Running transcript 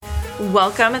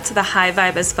Welcome to the High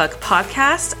Vibe as Fuck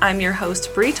podcast. I'm your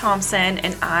host, Bree Thompson,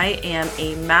 and I am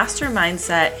a master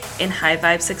mindset and high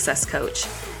vibe success coach.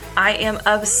 I am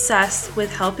obsessed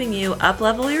with helping you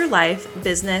up-level your life,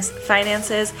 business,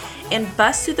 finances, and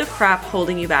bust through the crap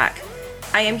holding you back.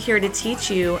 I am here to teach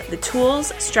you the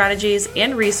tools, strategies,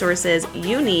 and resources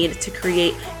you need to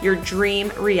create your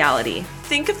dream reality.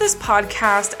 Think of this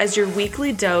podcast as your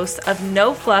weekly dose of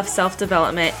no-fluff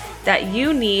self-development that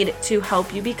you need to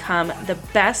help you become the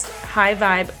best high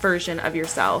vibe version of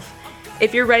yourself.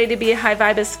 If you're ready to be a high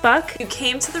vibe as fuck, you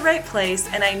came to the right place,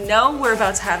 and I know we're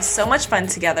about to have so much fun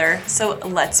together, so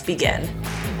let's begin.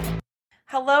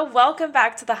 Hello, welcome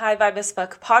back to the High Vibe as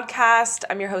Fuck podcast.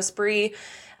 I'm your host, Bree.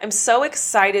 I'm so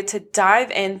excited to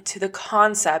dive into the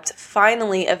concept,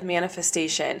 finally, of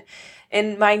manifestation.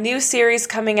 In my new series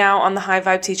coming out on the High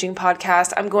Vibe Teaching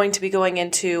podcast, I'm going to be going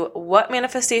into what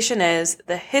manifestation is,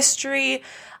 the history,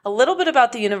 a little bit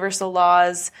about the universal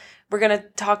laws. We're going to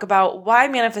talk about why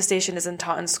manifestation isn't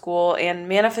taught in school and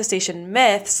manifestation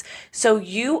myths, so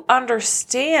you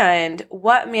understand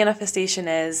what manifestation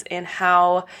is and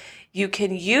how you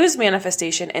can use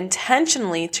manifestation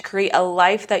intentionally to create a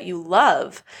life that you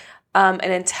love, an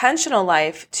intentional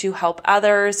life to help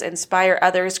others, inspire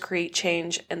others, create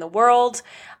change in the world.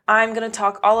 I'm going to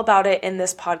talk all about it in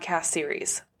this podcast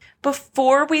series.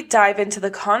 Before we dive into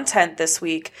the content this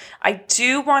week, I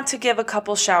do want to give a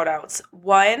couple shout outs.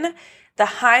 One, the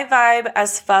High Vibe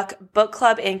as Fuck book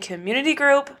club and community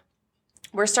group.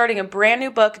 We're starting a brand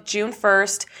new book June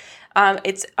 1st.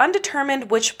 It's undetermined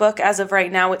which book as of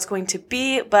right now it's going to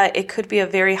be, but it could be a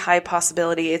very high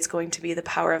possibility it's going to be The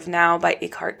Power of Now by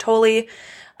Eckhart Tolle.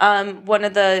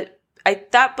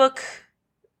 That book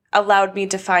allowed me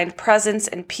to find presence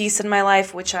and peace in my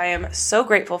life, which I am so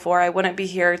grateful for. I wouldn't be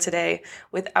here today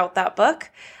without that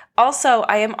book. Also,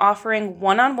 I am offering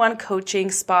one-on-one coaching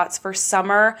spots for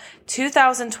summer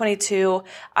 2022.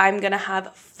 I'm going to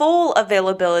have full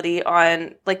availability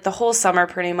on the whole summer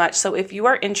pretty much. So if you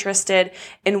are interested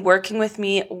in working with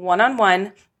me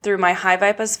one-on-one through my High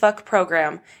Vibe as Fuck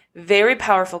program, very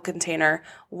powerful container,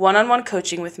 one-on-one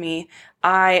coaching with me.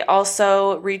 I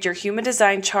also read your human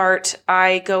design chart.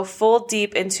 I go full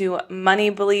deep into money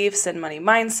beliefs and money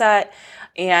mindset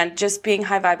and just being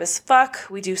high vibe as fuck.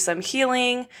 We do some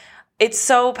healing. It's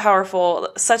so powerful,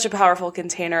 such a powerful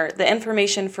container. The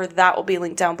information for that will be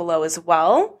linked down below as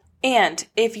well. And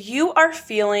if you are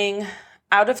feeling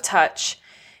out of touch,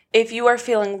 if you are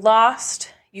feeling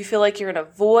lost, you feel like you're in a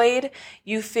void,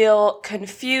 you feel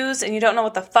confused and you don't know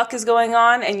what the fuck is going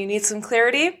on and you need some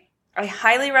clarity, I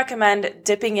highly recommend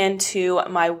dipping into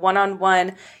my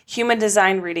one-on-one human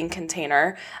design reading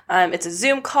container. It's a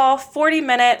Zoom call, 40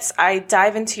 minutes. I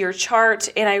dive into your chart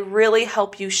and I really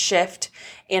help you shift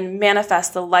and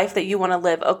manifest the life that you want to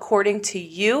live according to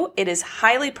you. It is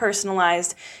highly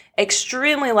personalized,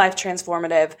 extremely life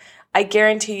transformative. I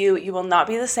guarantee you, you will not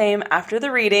be the same after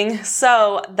the reading.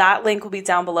 So that link will be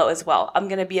down below as well. I'm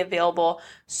going to be available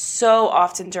so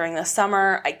often during the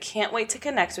summer. I can't wait to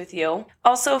connect with you.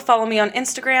 Also, follow me on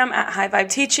Instagram at High Vibe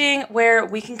Teaching, where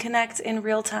we can connect in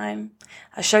real time.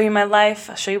 I'll show you my life.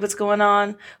 I'll show you what's going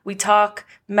on. We talk,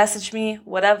 message me,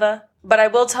 whatever. But I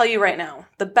will tell you right now,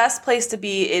 the best place to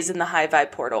be is in the High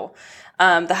Vibe portal.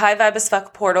 The High Vibe as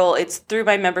Fuck portal, it's through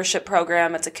my membership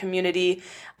program. It's a community.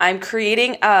 I'm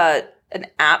creating an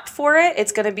app for it.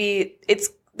 There's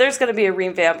going to be a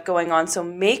revamp going on. So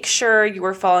make sure you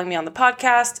are following me on the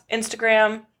podcast,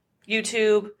 Instagram,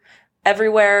 YouTube,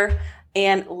 everywhere.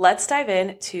 And let's dive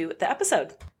into the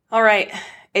episode. All right.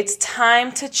 It's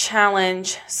time to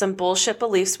challenge some bullshit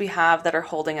beliefs we have that are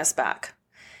holding us back.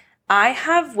 I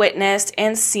have witnessed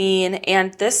and seen,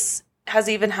 and this has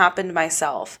even happened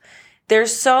myself.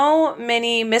 There's so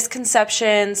many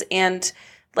misconceptions and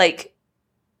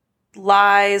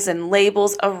lies and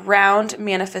labels around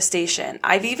manifestation.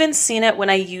 I've even seen it when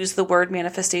I use the word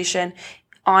manifestation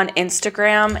on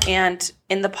Instagram and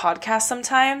in the podcast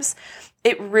sometimes.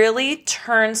 It really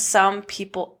turns some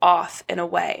people off in a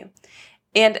way.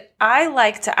 And I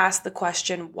like to ask the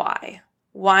question, why?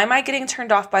 Why am I getting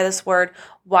turned off by this word?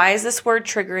 Why is this word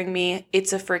triggering me?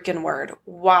 It's a freaking word.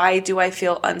 Why do I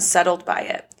feel unsettled by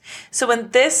it? So in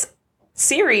this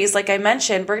series, like I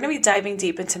mentioned, we're going to be diving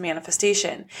deep into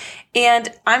manifestation. And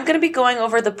I'm going to be going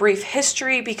over the brief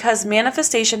history because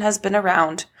manifestation has been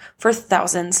around for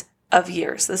thousands of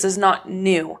years. This is not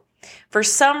new. For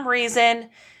some reason,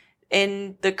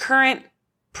 in the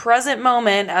present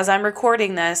moment, as I'm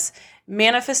recording this,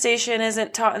 manifestation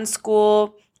isn't taught in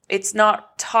school. It's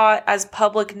not taught as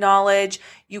public knowledge.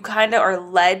 You kind of are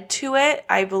led to it.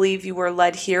 I believe you were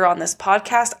led here on this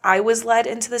podcast. I was led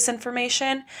into this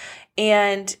information.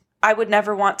 And I would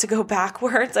never want to go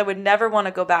backwards. I would never want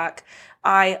to go back.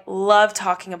 I love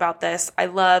talking about this. I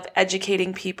love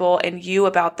educating people and you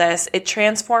about this. It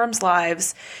transforms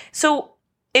lives. So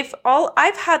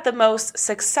I've had the most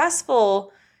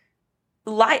successful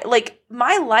life, like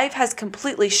my life has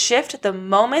completely shifted the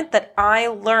moment that I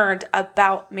learned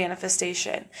about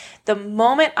manifestation. The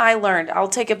moment I learned, I'll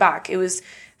take it back. It was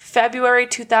February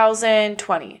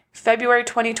 2020. February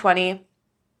 2020.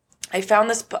 I found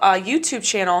this YouTube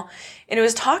channel and it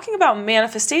was talking about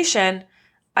manifestation.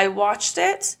 I watched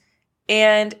it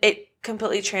and it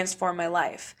completely transformed my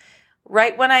life.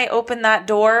 Right when I opened that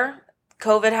door,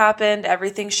 COVID happened,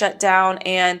 everything shut down,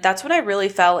 and that's when I really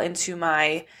fell into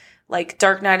my like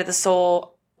dark night of the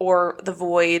soul or the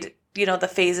void, the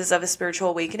phases of a spiritual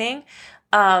awakening.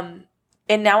 And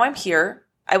now I'm here.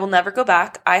 I will never go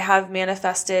back. I have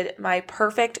manifested my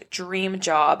perfect dream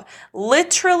job.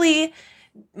 Literally,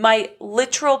 my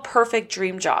literal perfect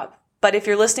dream job. But if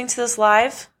you're listening to this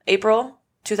live, April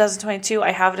 2022,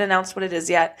 I haven't announced what it is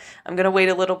yet. I'm going to wait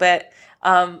a little bit.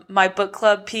 My book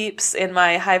club peeps and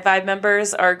my High Vibe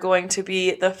members are going to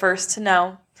be the first to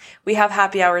know. We have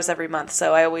happy hours every month,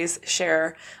 so I always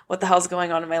share what the hell's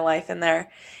going on in my life in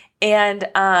there. And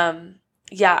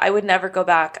I would never go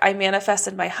back. I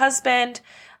manifested my husband.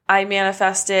 I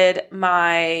manifested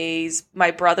my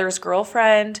brother's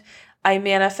girlfriend. I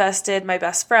manifested my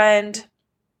best friend.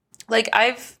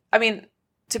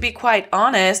 To be quite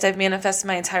honest, I've manifested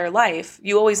my entire life.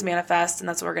 You always manifest, and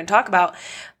that's what we're going to talk about.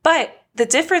 But the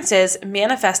difference is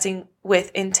manifesting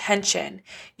with intention.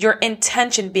 Your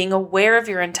intention, being aware of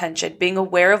your intention, being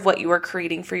aware of what you are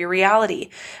creating for your reality,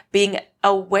 being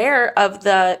aware of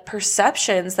the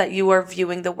perceptions that you are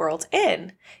viewing the world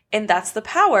in. And that's the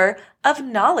power of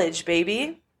knowledge,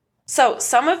 baby. So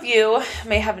some of you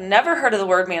may have never heard of the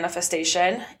word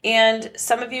manifestation, and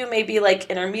some of you may be like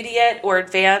intermediate or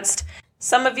advanced.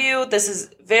 Some of you, this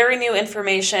is very new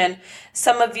information.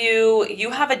 Some of you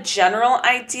have a general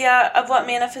idea of what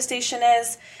manifestation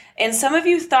is. And some of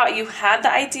you thought you had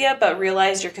the idea, but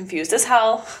realized you're confused as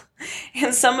hell.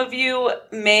 And some of you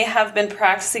may have been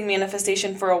practicing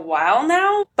manifestation for a while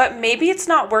now, but maybe it's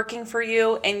not working for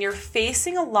you and you're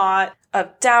facing a lot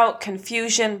of doubt,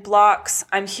 confusion, blocks.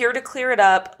 I'm here to clear it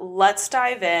up. Let's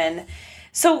dive in.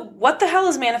 So what the hell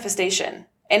is manifestation?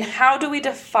 And how do we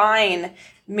define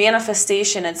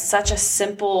manifestation in such a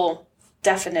simple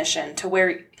definition to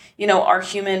where, our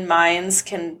human minds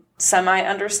can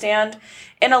semi-understand?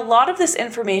 And a lot of this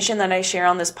information that I share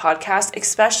on this podcast,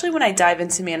 especially when I dive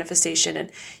into manifestation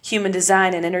and human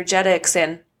design and energetics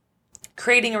and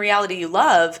creating a reality you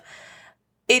love,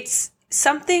 it's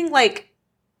something like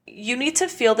you need to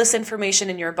feel this information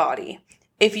in your body.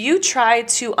 If you try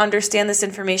to understand this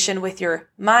information with your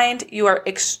mind, you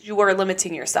are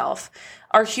limiting yourself.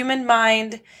 Our human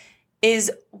mind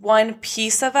is one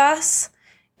piece of us.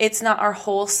 It's not our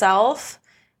whole self.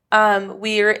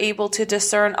 We are able to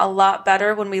discern a lot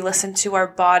better when we listen to our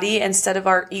body instead of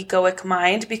our egoic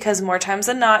mind, because more times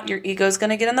than not, your ego is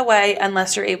going to get in the way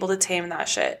unless you're able to tame that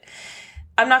shit.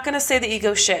 I'm not going to say the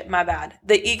ego shit, my bad.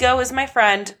 The ego is my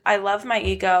friend. I love my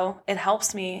ego. It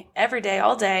helps me every day,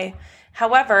 all day.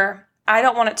 However, I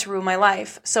don't want it to rule my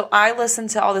life. So I listen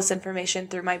to all this information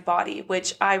through my body,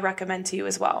 which I recommend to you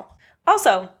as well.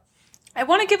 Also, I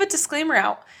want to give a disclaimer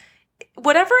out.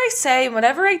 Whatever I say,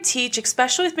 whatever I teach,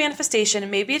 especially with manifestation,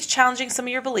 and maybe it's challenging some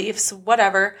of your beliefs,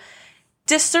 whatever,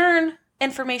 discern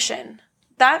information.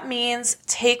 That means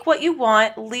take what you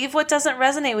want, leave what doesn't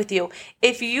resonate with you.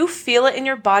 If you feel it in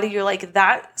your body, you're like,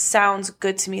 that sounds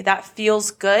good to me, that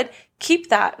feels good, keep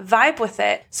that, vibe with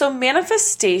it. So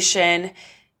manifestation,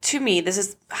 to me, this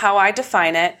is how I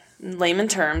define it in layman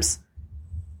terms.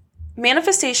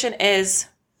 Manifestation is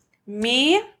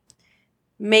me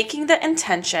making the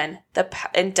intention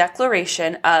and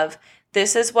declaration of,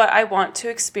 this is what I want to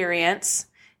experience.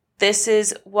 This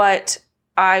is what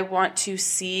I want to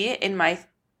see in my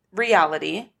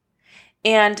reality,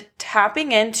 and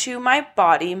tapping into my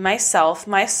body, myself,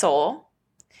 my soul,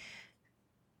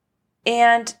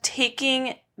 and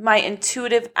taking my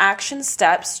intuitive action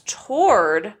steps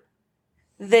toward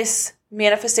this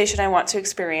manifestation I want to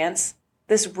experience,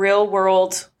 this real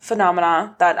world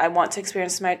phenomena that I want to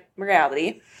experience in my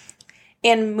reality,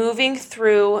 and moving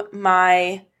through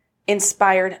my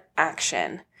inspired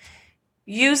action,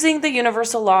 using the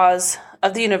universal laws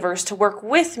of the universe to work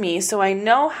with me so I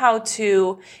know how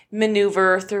to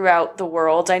maneuver throughout the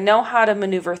world. I know how to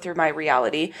maneuver through my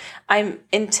reality. I'm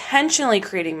intentionally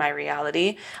creating my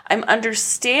reality. I'm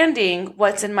understanding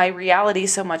what's in my reality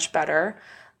so much better.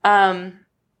 And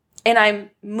I'm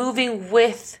moving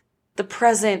with the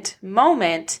present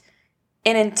moment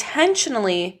and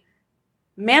intentionally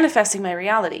manifesting my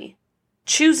reality,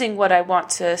 choosing what I want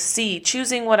to see,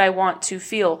 choosing what I want to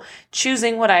feel,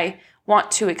 choosing what I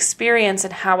want to experience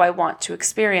and how I want to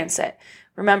experience it.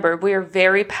 Remember, we are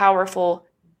very powerful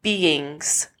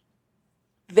beings,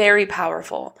 very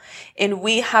powerful. And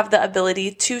we have the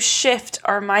ability to shift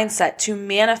our mindset, to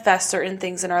manifest certain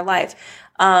things in our life.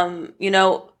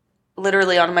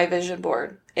 Literally on my vision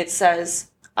board, it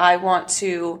says, I want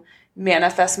to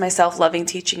manifest myself loving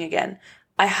teaching again.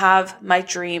 I have my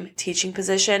dream teaching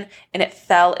position and it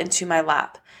fell into my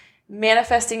lap.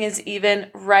 Manifesting is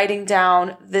even writing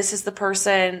down, this is the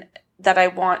person that I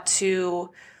want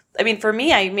to, for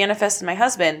me, I manifested my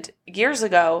husband years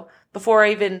ago before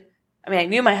I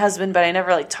knew my husband, but I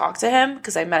never talked to him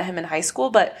because I met him in high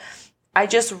school, but I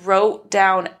just wrote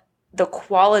down the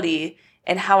quality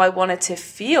and how I wanted to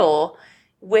feel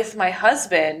with my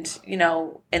husband,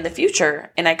 in the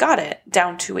future. And I got it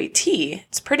down to a T.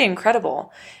 It's pretty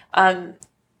incredible.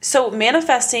 So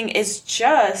manifesting is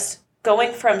just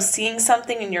going from seeing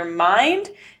something in your mind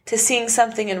to seeing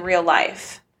something in real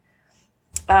life.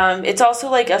 It's also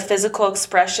like a physical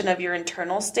expression of your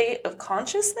internal state of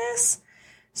consciousness.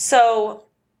 So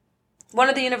one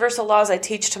of the universal laws I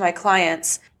teach to my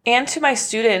clients and to my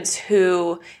students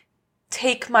who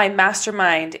take my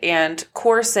mastermind and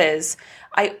courses,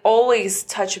 I always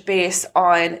touch base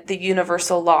on the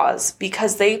universal laws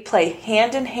because they play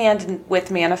hand in hand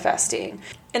with manifesting.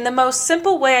 In the most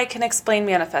simple way I can explain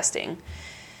manifesting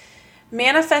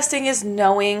is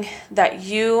knowing that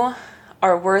you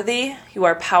are worthy, you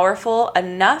are powerful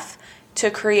enough to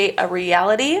create a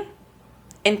reality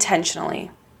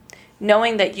intentionally.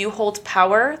 Knowing that you hold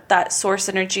power, that source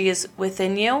energy is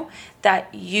within you,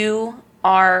 that you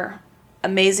are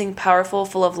amazing, powerful,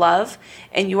 full of love,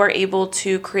 and you are able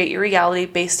to create your reality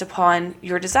based upon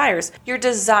your desires. Your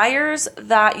desires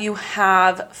that you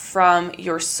have from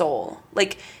your soul.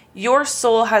 Your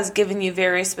soul has given you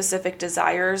very specific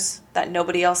desires that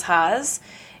nobody else has.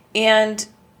 And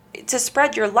to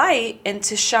spread your light and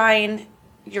to shine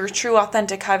your true,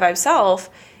 authentic, high vibe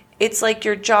self, it's like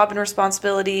your job and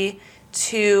responsibility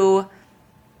to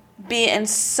be in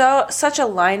such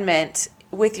alignment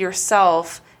with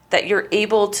yourself that you're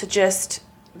able to just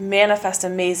manifest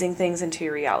amazing things into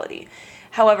your reality.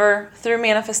 However, through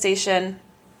manifestation,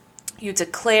 you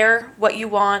declare what you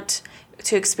want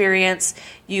to experience.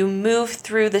 You move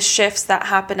through the shifts that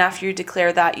happen after you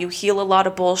declare that. You heal a lot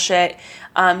of bullshit.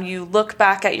 You look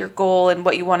back at your goal and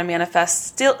what you want to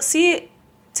manifest.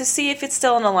 See if it's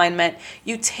still in alignment.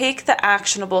 You take the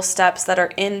actionable steps that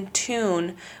are in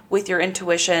tune with your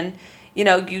intuition.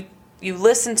 You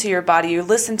listen to your body, you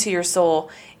listen to your soul,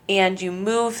 and you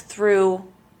move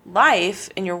through life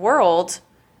in your world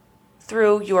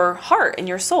through your heart and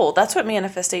your soul. That's what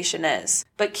manifestation is.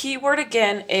 But keyword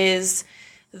again is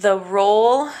the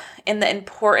role and the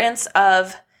importance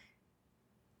of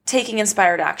taking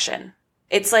inspired action.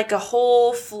 It's like a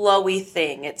whole flowy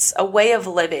thing. It's a way of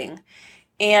living.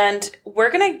 And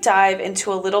we're going to dive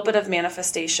into a little bit of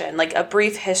manifestation, like a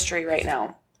brief history right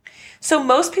now. So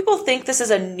most people think this is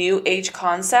a new age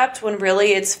concept when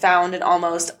really it's found in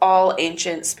almost all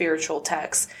ancient spiritual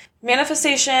texts.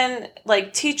 Manifestation,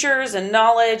 like teachers and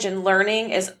knowledge and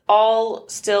learning, is all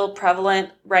still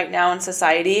prevalent right now in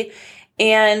society.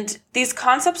 And these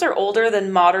concepts are older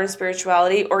than modern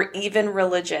spirituality or even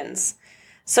religions.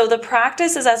 So the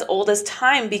practice is as old as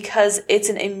time because it's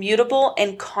an immutable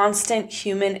and constant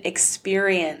human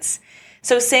experience.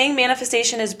 So saying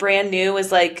manifestation is brand new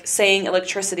is like saying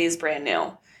electricity is brand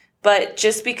new. But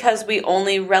just because we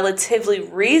only relatively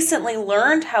recently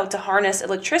learned how to harness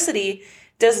electricity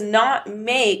does not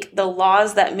make the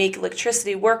laws that make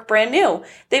electricity work brand new.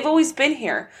 They've always been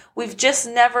here. We've just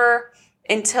never,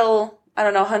 until,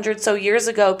 hundreds so years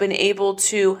ago, been able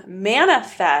to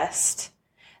manifest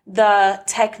the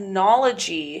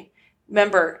technology.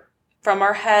 Remember, from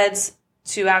our heads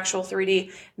to actual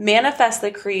 3D, manifest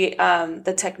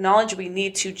the technology we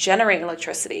need to generate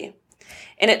electricity.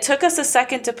 And it took us a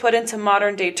second to put into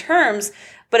modern day terms,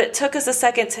 but it took us a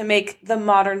second to make the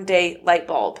modern day light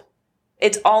bulb.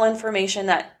 It's all information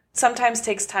that sometimes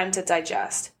takes time to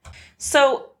digest.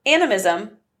 So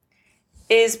animism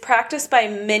is practiced by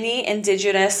many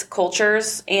indigenous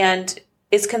cultures and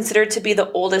is considered to be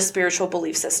the oldest spiritual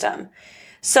belief system.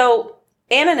 So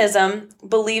animism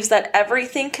believes that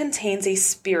everything contains a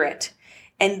spirit,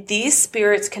 and these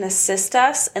spirits can assist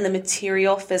us in the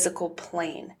material physical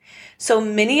plane. So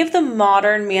many of the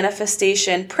modern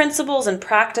manifestation principles and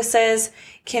practices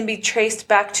can be traced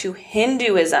back to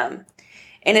Hinduism,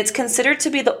 and it's considered to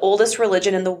be the oldest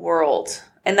religion in the world.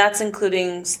 And that's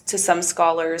including, to some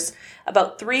scholars,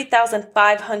 about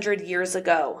 3,500 years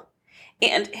ago.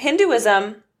 And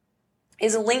Hinduism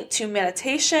is linked to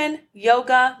meditation,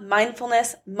 yoga,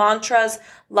 mindfulness, mantras,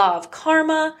 law of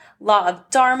karma, law of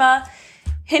dharma.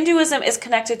 Hinduism is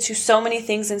connected to so many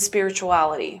things in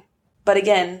spirituality. But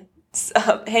again,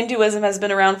 Hinduism has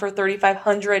been around for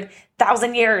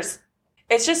 3,500,000 years.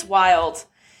 It's just wild.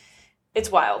 It's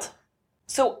wild.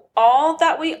 So all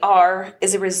that we are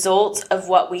is a result of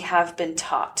what we have been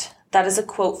taught. That is a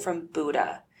quote from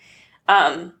Buddha.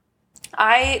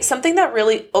 Something that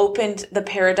really opened the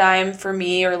paradigm for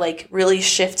me, or like really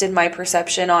shifted my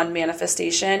perception on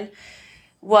manifestation,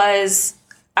 was,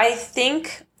 I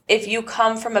think if you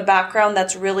come from a background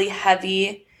that's really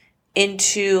heavy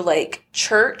into like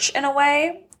church in a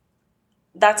way,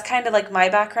 that's kind of like my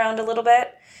background a little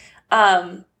bit.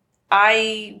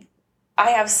 I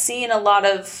have seen a lot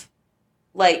of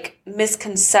like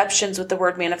misconceptions with the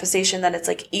word manifestation, that it's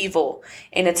like evil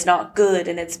and it's not good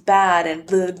and it's bad and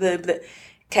blah, blah, blah.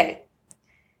 Okay.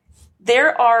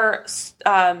 There are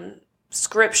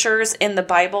scriptures in the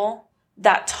Bible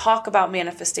that talk about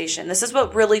manifestation. This is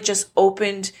what really just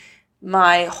opened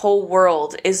my whole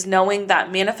world, is knowing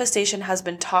that manifestation has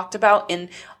been talked about in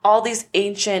all these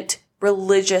ancient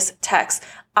religious texts.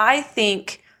 I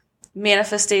think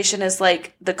manifestation is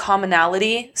like the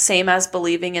commonality, same as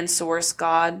believing in source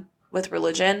God with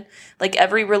religion. Like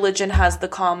every religion has the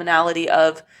commonality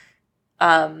of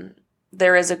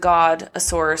there is a God, a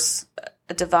source,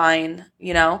 a divine,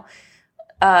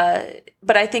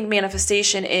 but I think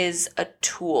manifestation is a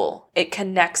tool. It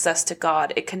connects us to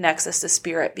God. It connects us to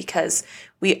spirit, because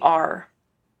we are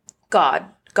God.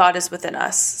 God is within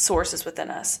us. Source is within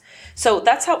us. So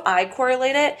that's how I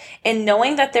correlate it. And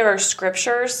knowing that there are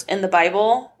scriptures in the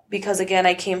Bible, because again,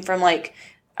 I came from like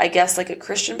a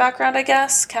Christian background,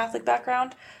 Catholic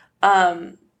background.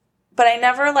 But I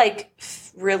never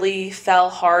really fell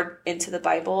hard into the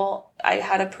Bible. I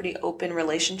had a pretty open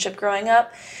relationship growing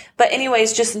up. But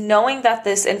anyways, just knowing that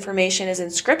this information is in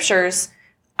scriptures,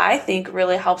 I think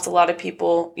really helps a lot of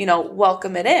people,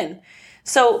 welcome it in.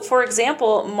 So, for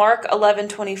example, Mark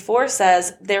 11:24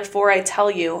 says, "Therefore I tell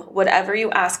you, whatever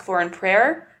you ask for in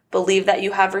prayer, believe that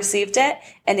you have received it,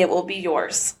 and it will be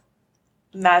yours."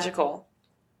 Magical.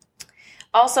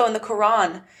 Also in the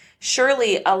Quran,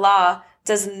 surely Allah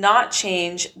does not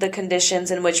change the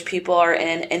conditions in which people are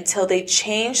in until they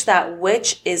change that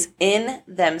which is in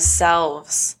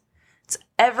themselves. It's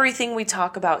everything we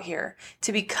talk about here.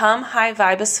 To become high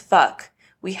vibe as fuck,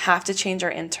 we have to change our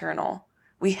internal.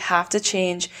 We have to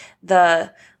change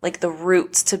the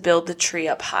roots to build the tree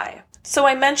up high. So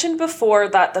I mentioned before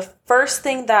that the first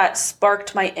thing that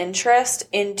sparked my interest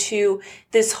into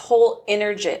this whole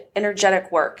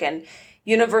energetic work and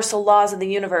universal laws of the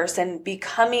universe and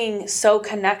becoming so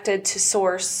connected to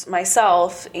source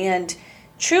myself and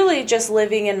truly just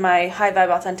living in my high vibe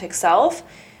authentic self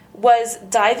was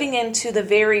diving into the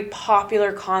very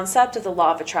popular concept of the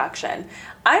law of attraction.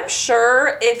 I'm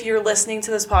sure if you're listening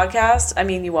to this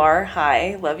podcast, you are,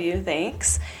 hi, love you,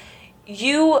 thanks.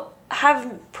 You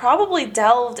have probably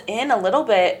delved in a little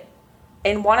bit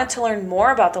and wanted to learn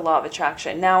more about the law of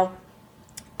attraction. Now,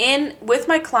 with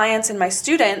my clients and my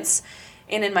students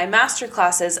and in my master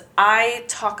classes, I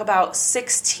talk about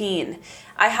 16.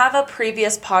 I have a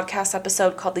previous podcast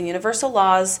episode called The Universal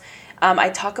Laws.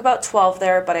 I talk about 12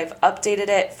 there, but I've updated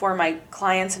it for my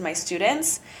clients and my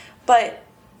students. But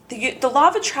the law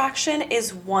of attraction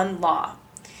is one law.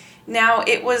 Now,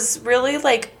 it was really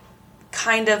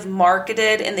kind of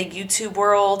marketed in the YouTube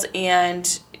world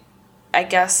and I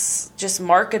guess just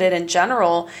marketed in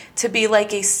general to be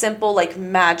like a simple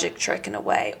magic trick in a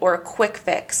way, or a quick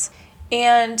fix.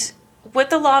 And with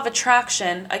the law of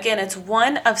attraction, again, it's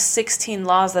one of 16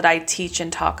 laws that I teach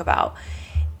and talk about.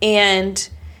 And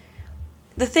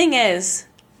the thing is,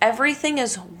 everything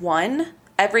is one.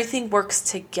 Everything works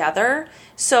together.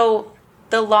 So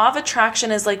the law of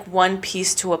attraction is like one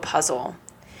piece to a puzzle.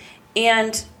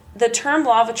 And the term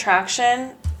law of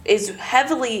attraction is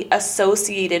heavily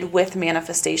associated with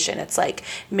manifestation. It's like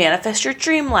manifest your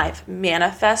dream life,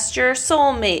 manifest your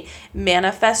soulmate,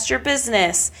 manifest your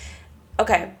business.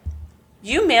 Okay,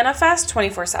 you manifest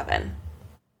 24/7.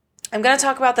 I'm going to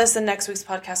talk about this in next week's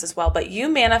podcast as well, but you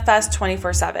manifest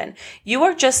 24/7. You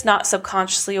are just not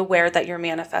subconsciously aware that you're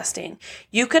manifesting.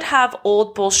 You could have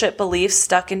old bullshit beliefs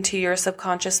stuck into your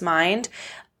subconscious mind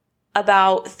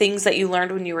about things that you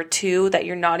learned when you were 2 that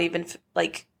you're not even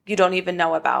you don't even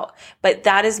know about. But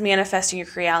that is manifesting your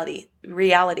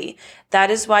reality.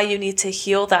 That is why you need to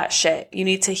heal that shit. You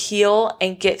need to heal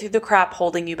and get through the crap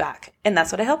holding you back. And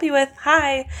that's what I help you with.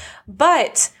 Hi.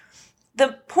 But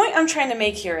the point I'm trying to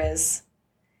make here is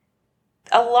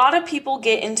a lot of people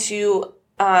get into,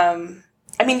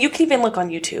 I mean, you can even look on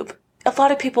YouTube. A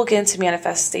lot of people get into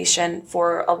manifestation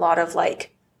for a lot of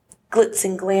like glitz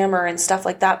and glamour and stuff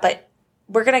like that, but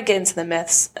we're going to get into the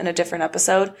myths in a different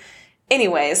episode.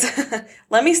 Anyways,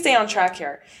 let me stay on track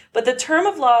here. But the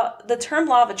term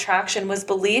law of attraction was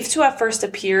believed to have first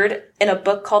appeared in a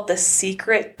book called The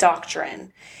Secret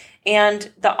Doctrine.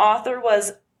 And the author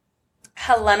was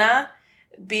Helena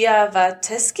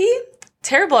Blavatsky.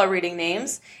 Terrible at reading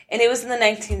names. And it was in the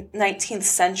 19th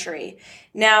century.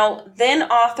 Now, then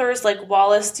authors like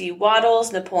Wallace D.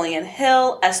 Wattles, Napoleon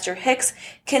Hill, Esther Hicks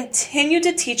continued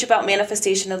to teach about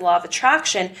manifestation and the law of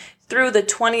attraction through the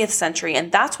 20th century.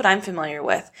 And that's what I'm familiar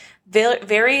with.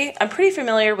 I'm pretty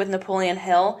familiar with Napoleon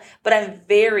Hill, but I'm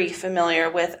very familiar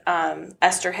with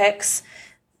Esther Hicks.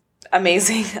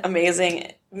 Amazing,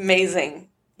 amazing, amazing.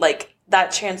 Like,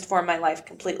 that transformed my life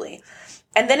completely.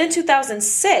 And then in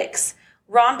 2006,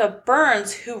 Rhonda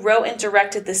Burns, who wrote and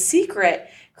directed The Secret,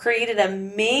 created a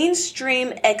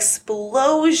mainstream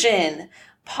explosion,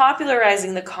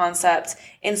 popularizing the concept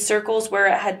in circles where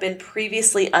it had been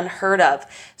previously unheard of.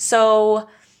 So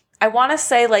I want to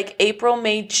say like April,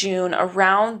 May, June,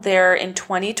 around there in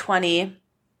 2020,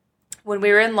 when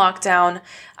we were in lockdown,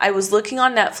 I was looking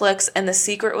on Netflix and The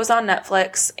Secret was on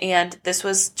Netflix, and this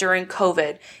was during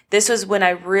COVID. This was when I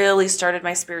really started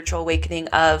my spiritual awakening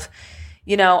of,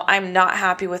 you know, I'm not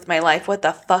happy with my life. What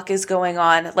the fuck is going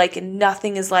on? Like,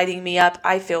 nothing is lighting me up.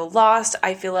 I feel lost.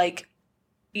 I feel like,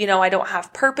 you know, I don't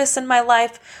have purpose in my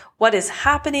life. What is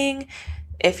happening?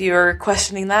 If you're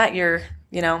questioning that, you're,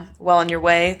 you know, well on your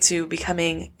way to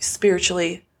becoming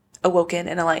spiritually awoken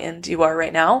and enlightened. You are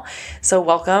right now. So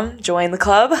welcome. Join the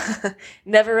club.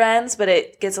 Never ends, but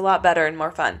it gets a lot better and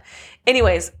more fun.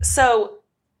 Anyways, so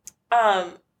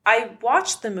I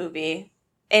watched the movie,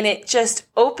 and it just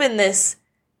opened this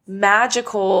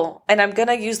magical, and I'm going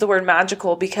to use the word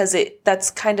magical because that's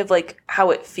kind of like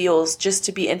how it feels just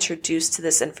to be introduced to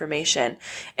this information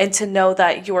and to know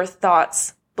that your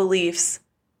thoughts, beliefs,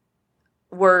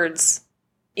 words,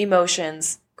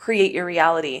 emotions create your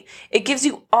reality. It gives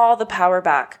you all the power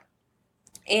back.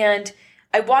 And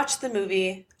I watched the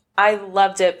movie. I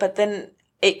loved it, but then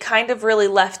it kind of really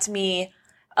left me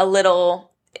a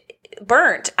little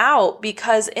burnt out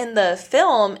because in the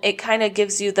film, it kind of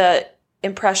gives you the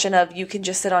impression of you can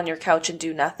just sit on your couch and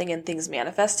do nothing and things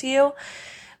manifest to you.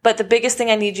 But the biggest thing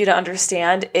I need you to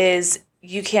understand is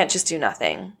you can't just do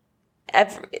nothing.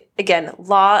 Again,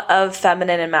 law of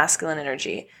feminine and masculine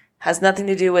energy has nothing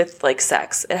to do with like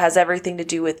sex. It has everything to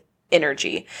do with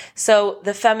energy. So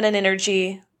the feminine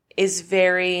energy is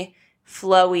very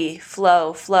flowy,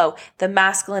 flow. The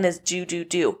masculine is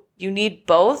do. You need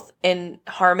both in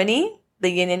harmony, the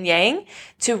yin and yang,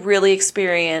 to really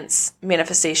experience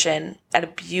manifestation at a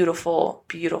beautiful,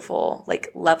 beautiful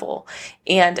like level.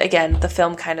 And again, the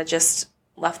film kind of just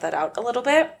left that out a little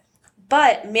bit.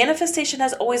 But manifestation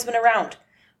has always been around.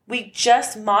 We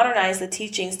just modernized the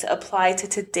teachings to apply to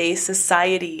today's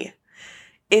society.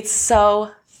 It's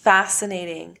so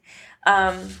fascinating.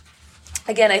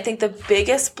 Again, I think the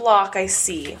biggest block I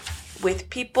see with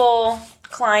people,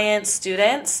 clients,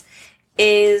 students,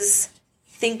 is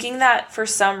thinking that for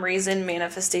some reason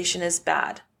manifestation is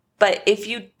bad. But if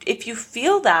you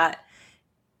feel that,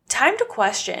 time to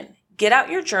question. Get out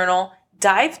your journal,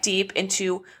 dive deep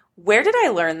into where did I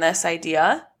learn this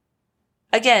idea?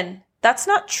 Again, that's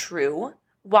not true.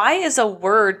 Why is a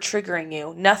word triggering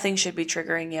you? Nothing should be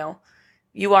triggering you.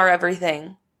 You are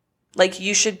everything. Like,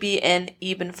 you should be in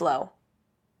even flow.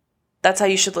 That's how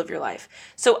you should live your life.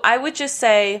 So I would just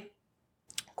say,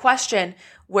 question,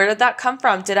 where did that come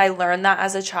from? Did I learn that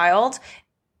as a child?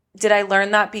 Did I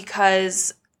learn that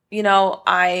because, you know,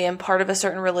 I am part of a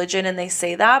certain religion and they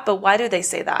say that? But why do they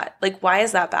say that? Like, why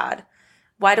is that bad?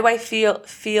 Why do I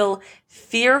feel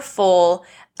fearful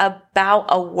about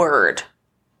a word?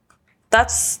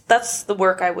 That's the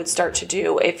work I would start to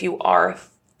do if you are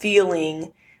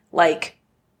feeling like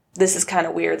this is kind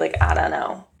of weird, like, I don't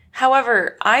know.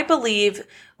 However, I believe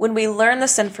when we learn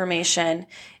this information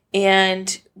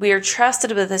and we are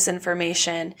trusted with this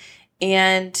information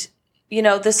and, you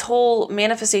know, this whole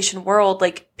manifestation world,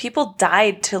 like, people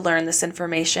died to learn this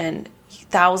information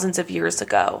thousands of years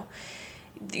ago.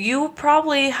 You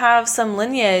probably have some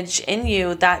lineage in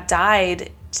you that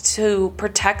died to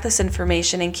protect this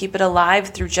information and keep it alive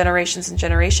through generations and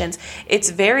generations. It's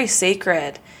very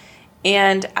sacred.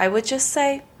 And I would just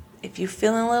say, if you're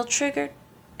feeling a little triggered,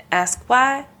 ask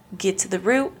why, get to the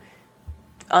root,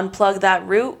 unplug that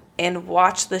root, and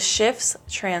watch the shifts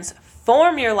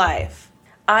transform your life.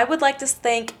 I would like to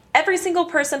thank every single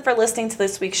person for listening to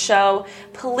this week's show.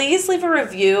 Please leave a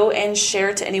review and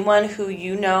share to anyone who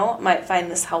you know might find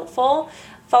this helpful.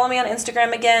 Follow me on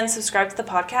Instagram again, subscribe to the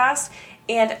podcast,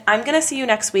 and I'm going to see you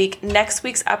next week. Next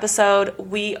week's episode,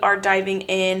 we are diving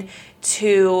in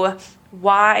to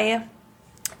why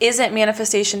isn't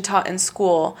manifestation taught in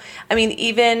school? I mean,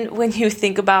 even when you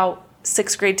think about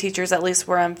 6th grade teachers, at least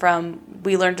where I'm from,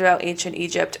 we learned about ancient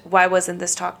Egypt. Why wasn't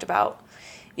this talked about?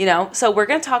 So we're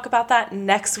going to talk about that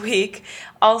next week.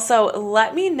 Also,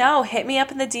 let me know, hit me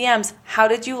up in the DMs. How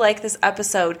did you like this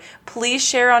episode? Please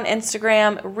share on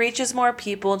Instagram, reaches more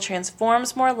people,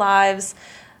 transforms more lives.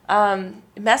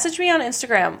 Message me on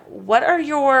Instagram. What are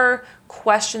your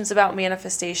questions about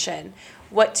manifestation?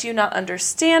 What do you not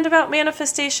understand about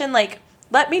manifestation?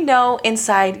 Let me know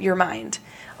inside your mind.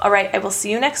 All right, I will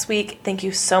see you next week. Thank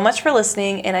you so much for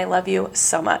listening, and I love you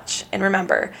so much. And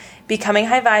remember, becoming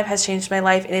high vibe has changed my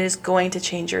life, and it is going to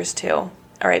change yours too. All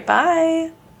right,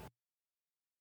 bye.